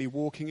really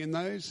walking in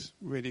those,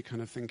 really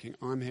kind of thinking,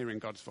 I'm hearing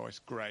God's voice,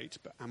 great,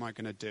 but am I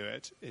going to do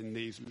it in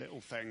these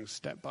little things,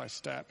 step by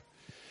step?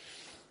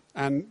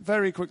 And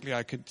very quickly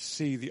I could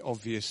see the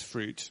obvious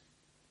fruit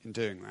in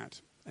doing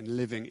that and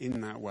living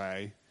in that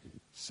way.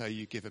 So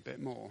you give a bit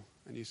more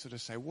and you sort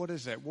of say, what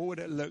is it? What would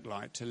it look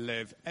like to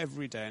live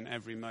every day and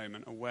every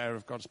moment aware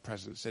of God's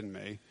presence in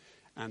me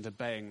and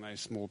obeying those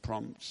small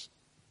prompts?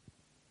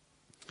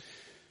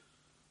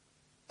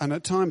 And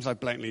at times I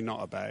blatantly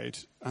not obeyed.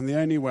 And the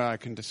only way I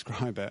can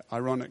describe it,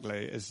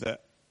 ironically, is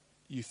that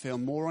you feel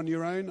more on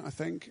your own, I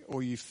think,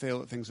 or you feel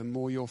that things are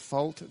more your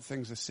fault, that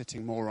things are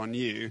sitting more on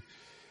you.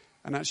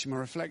 And actually my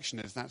reflection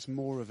is that's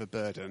more of a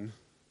burden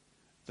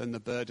than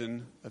the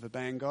burden of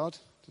obeying God.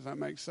 Does that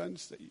make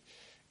sense? That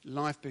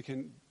life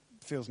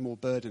feels more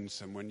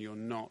burdensome when you're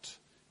not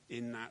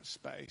in that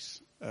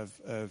space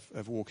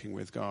of walking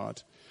with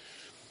God.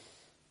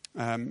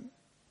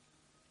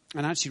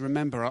 And actually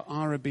remember,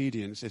 our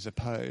obedience is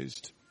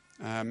opposed.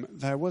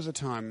 There was a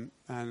time,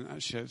 and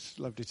actually it's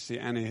lovely to see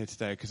Annie here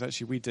today, because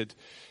actually we did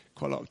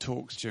quite a lot of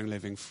talks during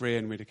Living Free,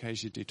 and we'd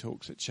occasionally do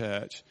talks at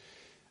church.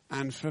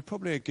 And for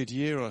probably a good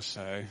year or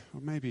so, or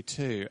maybe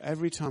 2,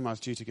 every time I was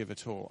due to give a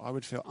talk, I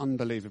would feel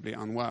unbelievably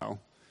unwell.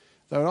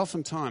 There were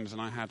often times when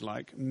I had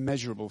like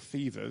measurable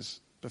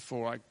fevers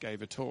before I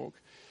gave a talk.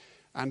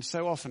 And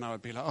so often I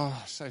would be like,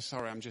 oh, so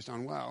sorry, I'm just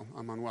unwell.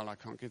 I'm unwell, I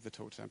can't give the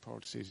talk today.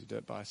 Probably Susie do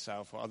it by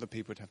herself, or other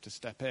people would have to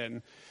step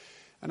in.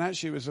 And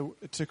actually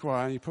it took a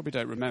while, and you probably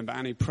don't remember,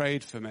 Annie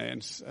prayed for me,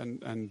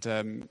 and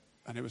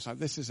it was like,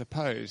 this is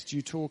opposed.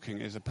 You talking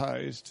is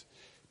opposed,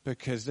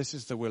 because this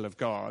is the will of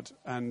God.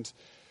 And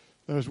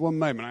there was one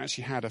moment I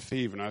actually had a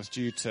fever, and I was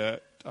due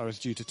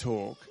to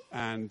talk,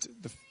 and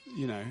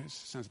it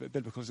sounds a bit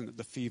biblical, isn't it?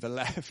 The fever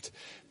left,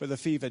 but the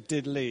fever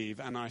did leave,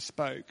 and I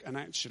spoke, and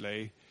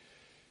actually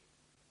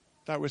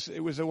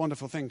it was a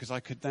wonderful thing, because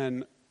I could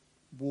then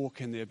walk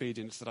in the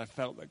obedience that I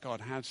felt that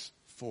God had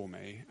for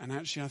me. And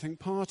actually I think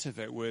part of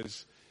it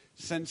was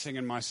sensing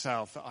in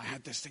myself that I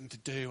had this thing to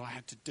do, I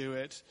had to do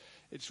it.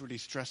 It's really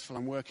stressful,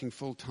 I'm working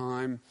full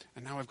time,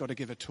 and now I've got to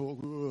give a talk,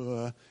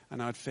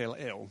 and I'd feel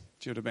ill.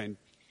 Do you know what I mean?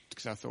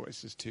 Because I thought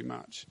this is too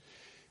much.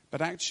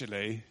 But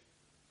actually,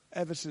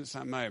 ever since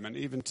that moment,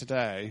 even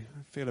today,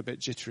 I feel a bit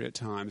jittery at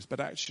times, but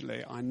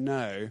actually I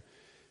know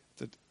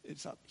that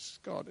it's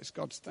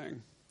God's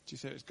thing. Do you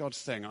see? It's God's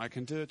thing. I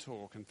can do a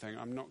talk and think,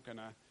 I'm not going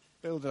to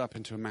build it up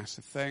into a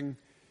massive thing.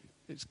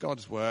 It's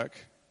God's work.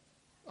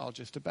 I'll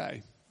just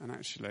obey. And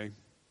actually,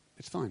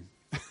 it's fine.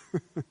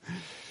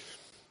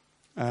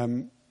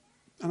 And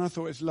I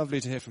thought it's lovely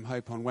to hear from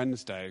Hope on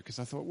Wednesday, because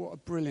I thought, what a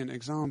brilliant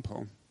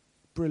example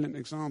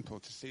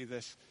to see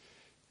this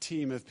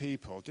team of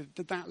people.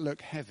 Did that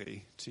look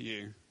heavy to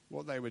you,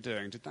 what they were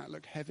doing? Did that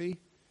look heavy?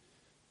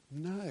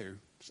 No,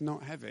 it's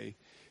not heavy.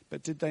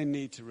 But did they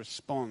need to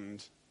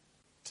respond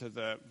to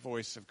the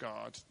voice of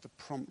God, the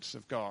prompts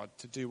of God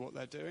to do what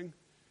they're doing?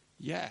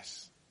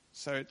 Yes.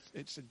 So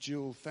it's a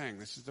dual thing.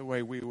 This is the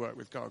way we work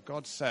with God.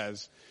 God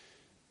says,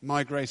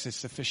 my grace is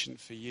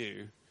sufficient for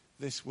you.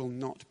 This will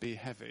not be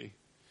heavy.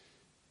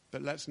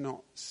 But let's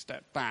not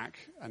step back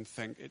and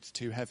think it's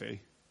too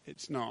heavy.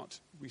 It's not.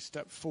 We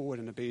step forward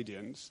in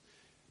obedience.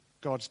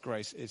 God's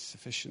grace is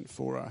sufficient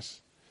for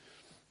us.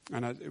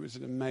 And it was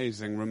an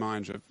amazing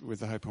reminder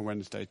with the Hope on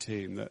Wednesday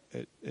team that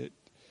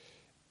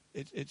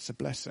it's a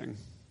blessing.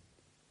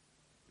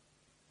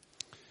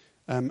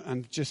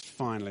 And just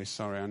finally,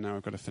 sorry, I know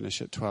I've got to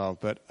finish at 12,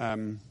 but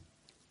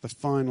the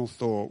final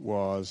thought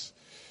was,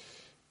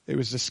 it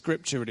was the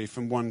scripture really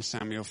from 1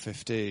 Samuel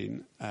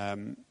 15.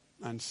 And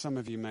some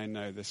of you may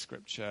know this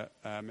scripture.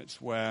 It's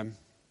where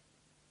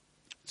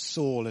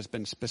Saul has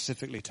been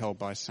specifically told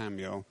by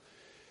Samuel,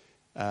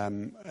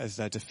 as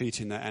they're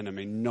defeating their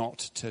enemy, not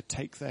to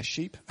take their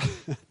sheep,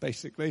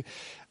 basically.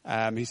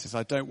 He says,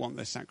 I don't want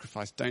this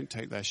sacrifice. Don't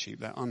take their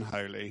sheep. They're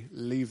unholy.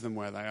 Leave them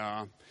where they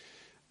are.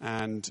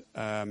 And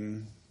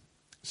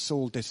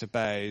Saul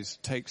disobeys,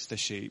 takes the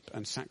sheep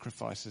and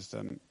sacrifices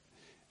them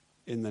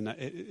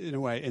in a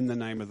way in the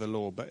name of the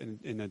Lord, but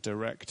in a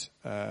direct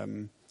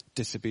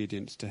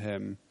disobedience to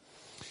him.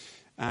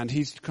 And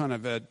he's kind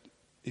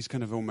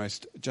of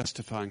almost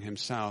justifying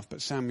himself.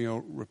 But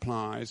Samuel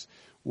replies,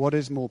 what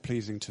is more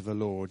pleasing to the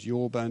Lord,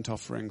 your burnt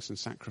offerings and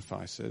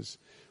sacrifices,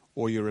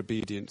 or your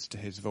obedience to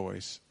his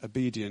voice?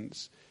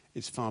 Obedience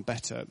is far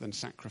better than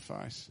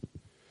sacrifice.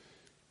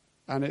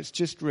 And it's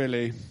just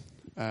really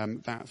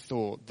that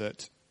thought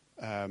that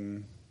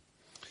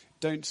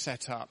don't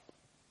set up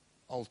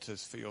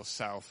altars for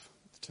yourself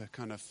to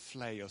kind of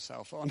flay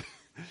yourself on,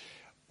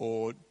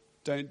 or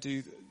don't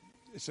do.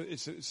 It's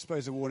I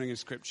suppose a warning in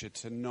Scripture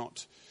to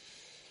not.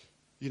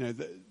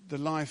 The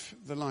life.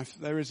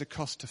 There is a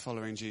cost to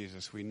following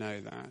Jesus. We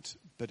know that,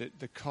 but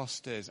the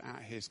cost is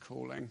at his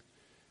calling,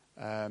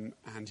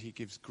 and he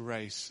gives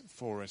grace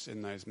for us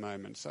in those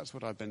moments. That's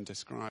what I've been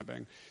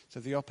describing. So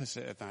the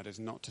opposite of that is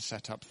not to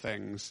set up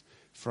things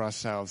for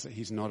ourselves that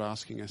he's not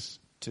asking us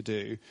to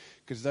do,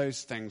 because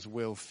those things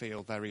will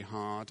feel very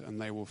hard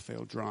and they will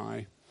feel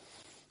dry.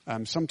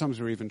 Sometimes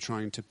we're even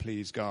trying to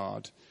please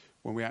God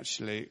when we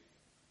actually,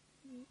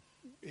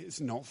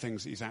 it's not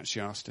things that he's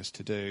actually asked us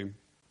to do.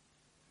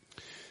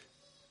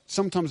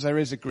 Sometimes there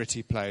is a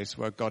gritty place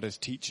where God is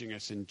teaching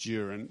us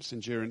endurance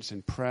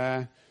in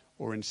prayer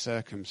or in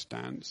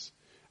circumstance,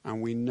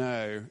 and we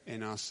know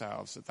in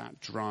ourselves that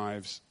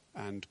drives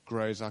and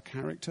grows our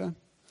character.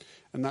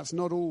 And that's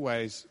not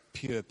always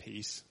pure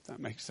peace. That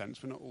makes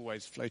sense. We're not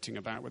always floating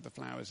about with the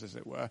flowers, as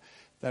it were.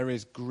 There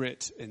is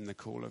grit in the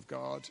call of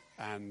God,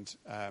 and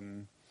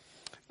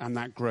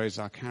that grows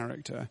our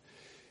character.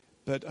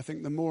 But I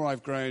think the more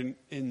I've grown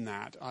in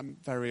that, I'm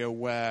very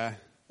aware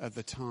of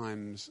the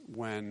times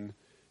when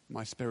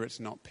my spirit's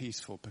not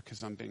peaceful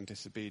because I'm being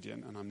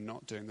disobedient and I'm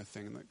not doing the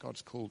thing that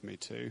God's called me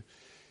to,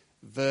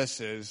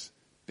 versus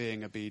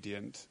being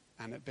obedient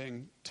and it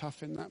being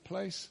tough in that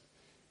place,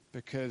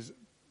 because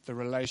the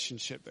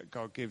relationship that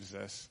God gives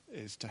us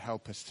is to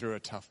help us through a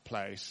tough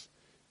place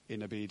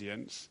in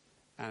obedience.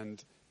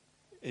 And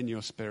in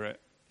your spirit,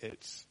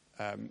 it's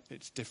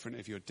different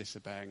if you're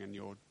disobeying and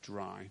you're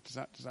dry. Does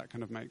that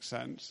kind of make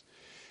sense?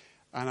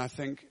 And I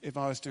think if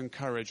I was to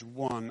encourage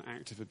one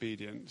act of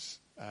obedience,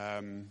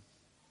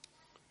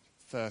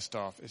 first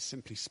off, is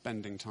simply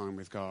spending time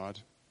with God.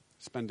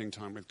 Spending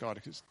time with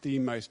God. It's the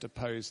most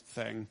opposed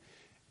thing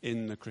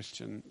in the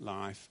Christian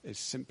life, is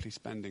simply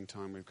spending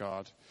time with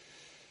God.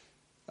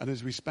 And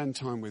as we spend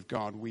time with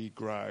God, we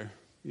grow.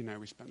 You know,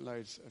 we spent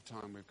loads of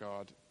time with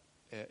God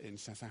in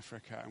South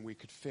Africa, and we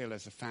could feel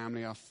as a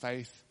family our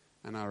faith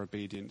and our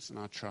obedience and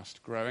our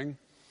trust growing.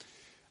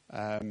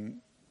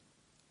 And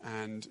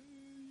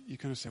you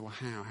kind of say, well,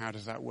 how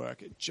does that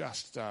work? It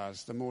just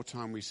does. The more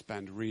time we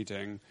spend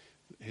reading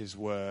his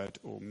word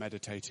or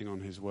meditating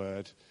on his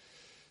word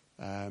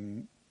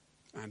and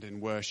in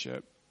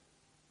worship,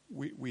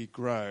 we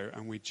grow,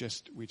 and we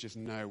just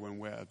know when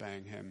we're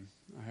obeying him.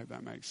 I hope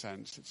that makes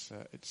sense.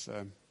 It's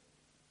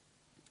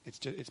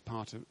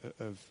part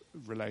of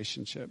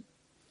relationship.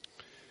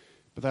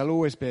 But there'll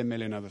always be a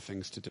million other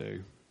things to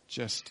do.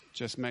 Just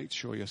make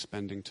sure you're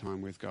spending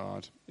time with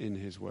God in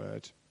his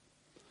word.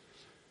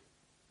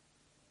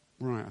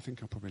 Right, I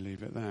think I'll probably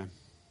leave it there.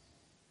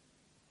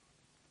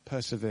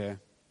 Persevere.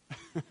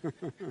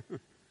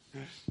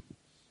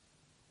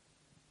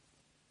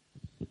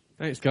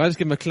 Thanks, guys.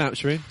 Give him a clap,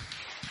 shall we?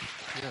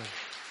 Yeah.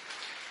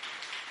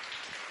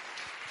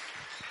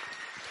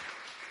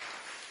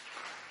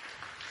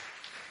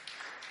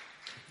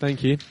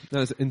 Thank you. That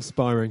was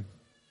inspiring.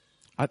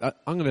 I'm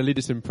going to lead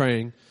us in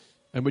praying,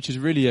 and which is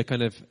really a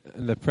kind of,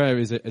 and the prayer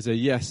is a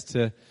yes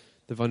to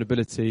the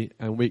vulnerability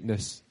and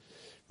weakness,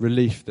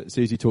 relief that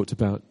Susie talked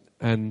about,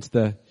 and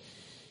the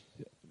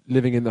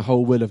living in the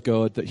whole will of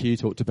God that Hugh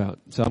talked about.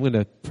 So I'm going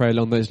to pray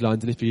along those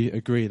lines, and if you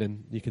agree,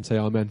 then you can say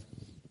amen.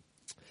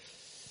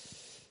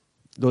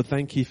 Lord,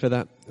 thank you for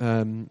that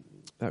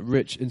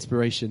rich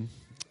inspiration,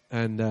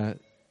 and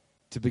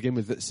to begin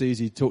with, that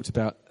Susie talked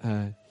about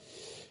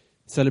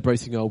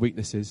celebrating our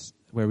weaknesses,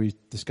 where we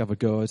discover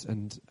God,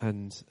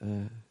 and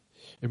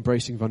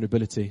embracing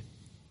vulnerability.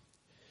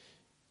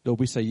 Lord,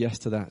 we say yes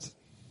to that.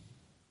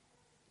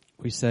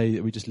 We say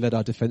that we just let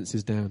our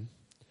defences down,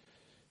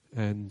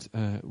 and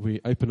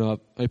we open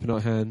our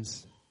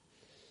hands,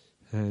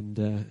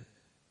 and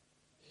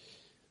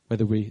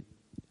whether we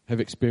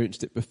have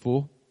experienced it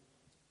before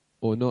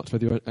or not,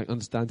 whether you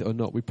understand it or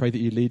not, we pray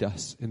that you lead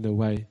us in the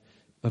way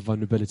of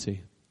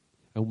vulnerability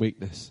and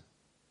weakness,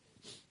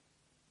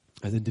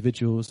 as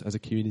individuals, as a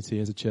community,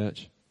 as a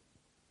church.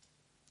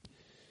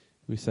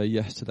 We say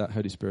yes to that,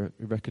 Holy Spirit.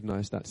 We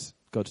recognise that's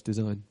God's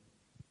design.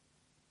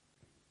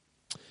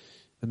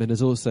 And then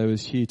as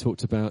Hugh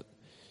talked about,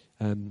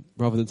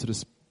 rather than sort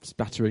of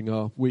spattering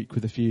our week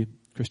with a few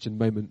Christian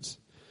moments,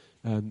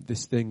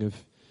 this thing of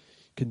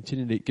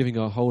continually giving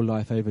our whole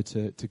life over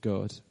to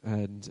God,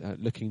 and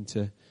looking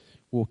to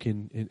walk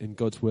in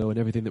God's will in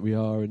everything that we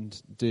are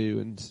and do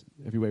and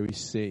everywhere we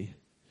see.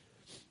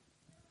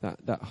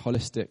 That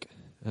holistic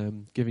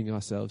giving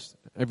ourselves,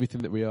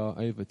 everything that we are,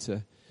 over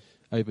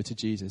to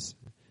Jesus.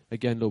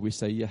 Again, Lord, we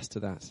say yes to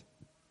that.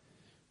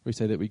 We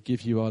say that we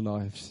give you our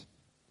lives.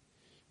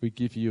 We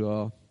give you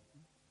all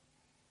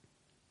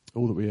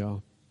that we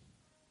are.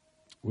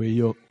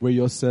 We're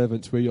your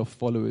servants. We're your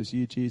followers.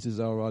 You, Jesus,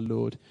 are our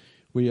Lord.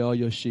 We are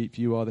your sheep.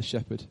 You are the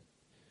shepherd.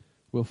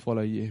 We'll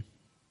follow you.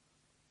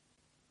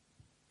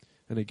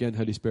 And again,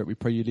 Holy Spirit, we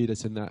pray you lead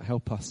us in that.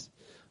 Help us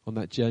on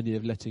that journey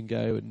of letting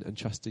go and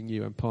trusting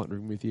you and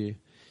partnering with you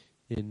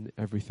in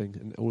everything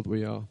and all that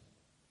we are.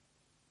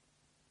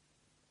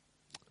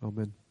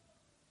 Amen.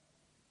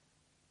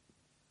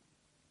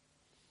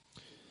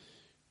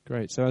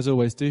 Great. So as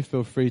always, do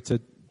feel free to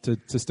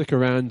stick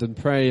around and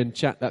pray and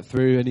chat that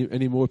through.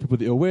 Any more people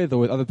that you're with or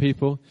with other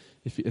people,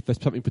 if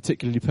there's something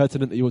particularly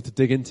pertinent that you want to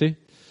dig into.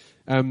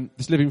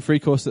 This Living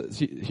Free course that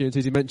Hugh and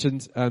Susie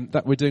mentioned,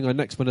 that we're doing our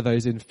next one of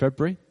those in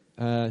February.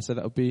 So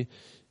that'll be,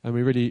 and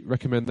we really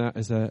recommend that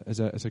as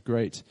a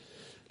great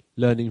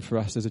learning for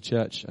us as a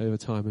church over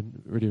time,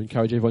 and really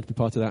encourage everyone to be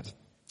part of that.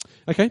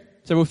 Okay,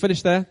 so we'll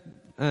finish there,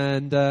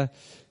 and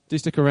do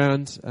stick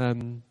around,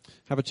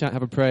 have a chat,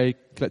 have a pray,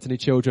 collect any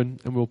children,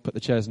 and we'll put the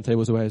chairs and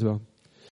tables away as well.